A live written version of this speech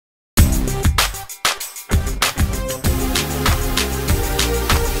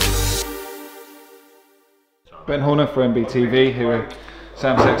Ben Horner for MBTV here with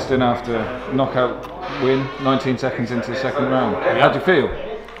Sam Sexton after a knockout win, 19 seconds into the second round. How do you feel?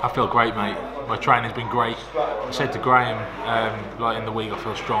 I feel great, mate. My training's been great. I said to Graham, like in the week, I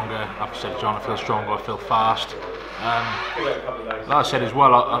feel stronger. I've said to John, I feel stronger, I feel fast. Like I said as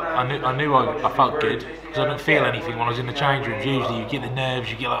well, I knew I felt good because I didn't feel anything when I was in the change rooms. Usually you get the nerves,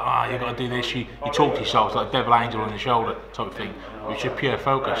 you get like, you've got to do this, you talk to yourself like devil angel on the shoulder type of thing, which is pure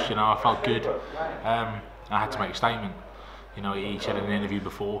focus, you know. I felt good. I had to make a statement. You know, he said in an interview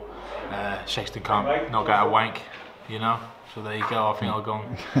before, Sexton can't knock out a wank, you know. So there you go. I think I'll go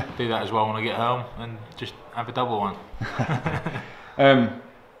and do that as well when I get home and just have a double one.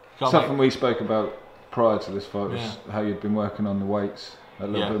 Something we spoke about prior to this fight was how you'd been working on the weights a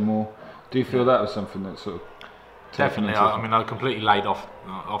little bit more. Do you feel that was something that sort of definitely? I mean, I completely laid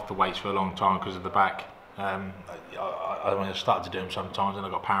off the weights for a long time because of the back. I started to do them sometimes and I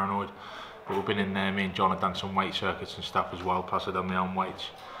got paranoid. But we've been in there. Me and John have done some weight circuits and stuff as well. Plus I've done my own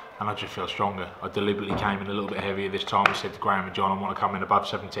weights. And I just feel stronger. I deliberately came in a little bit heavier this time. I said to Graham and John, I want to come in above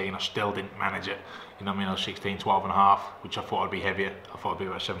 17. I still didn't manage it. You know what I mean? I was 16, 12 and a half, which I thought I'd be heavier. I thought I'd be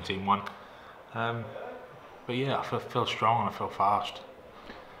about 17.1. But yeah, I feel strong and I feel fast.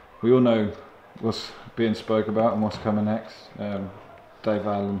 We all know what's being spoke about and what's coming next. Dave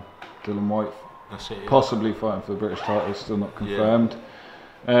Allen, Dillion Whyte, that's it, possibly fighting for the British title, still not confirmed.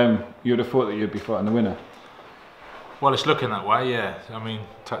 You would have thought that you'd be fighting the winner. Well, it's looking that way, yeah. I mean,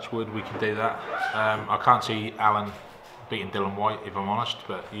 touch wood, we can do that. I can't see Alan beating Dillion Whyte, if I'm honest,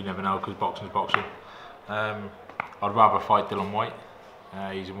 but you never know because boxing's boxing. I'd rather fight Dillion Whyte.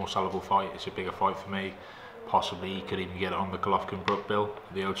 He's a more saleable fight. It's a bigger fight for me. Possibly he could even get it on the Golovkin-Brook bill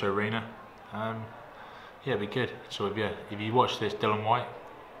at the O2 Arena. Yeah, it'd be good. So if you watch this, Dillion Whyte,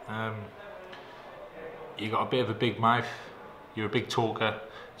 you got a bit of a big mouth. You're a big talker.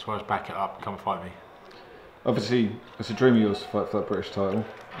 So I was back it up. Come fight me. Obviously, it's a dream of yours to fight for that British title,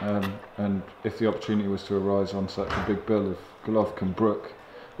 and if the opportunity was to arise on such a big bill of Golovkin-Brook,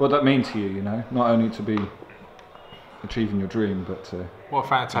 what would that mean to you? You know, not only to be achieving your dream, but what a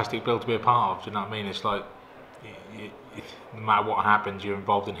fantastic bill to be a part of. Do you know what I mean? It's like no matter what happens, you're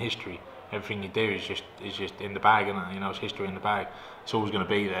involved in history. Everything you do is just in the bag, and you know, it's history in the bag. It's always going to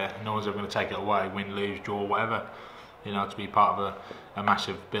be there. No one's ever going to take it away. Win, lose, draw, whatever. You know, to be part of a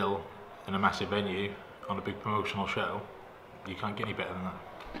massive bill in a massive venue on a big promotional show, you can't get any better than that.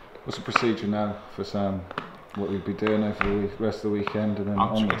 What's the procedure now for Sam? What you'll be doing over the rest of the weekend and then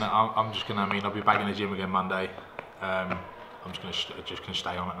onwards? I mean, I'll be back in the gym again Monday. I'm just gonna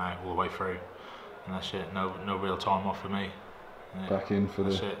stay on it now all the way through, and that's it. No real time off for me. Yeah. Back in for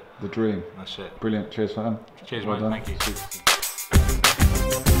the dream. That's it. Brilliant. Cheers, Sam. Cheers, mate. Thank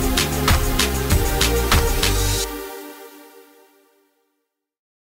you.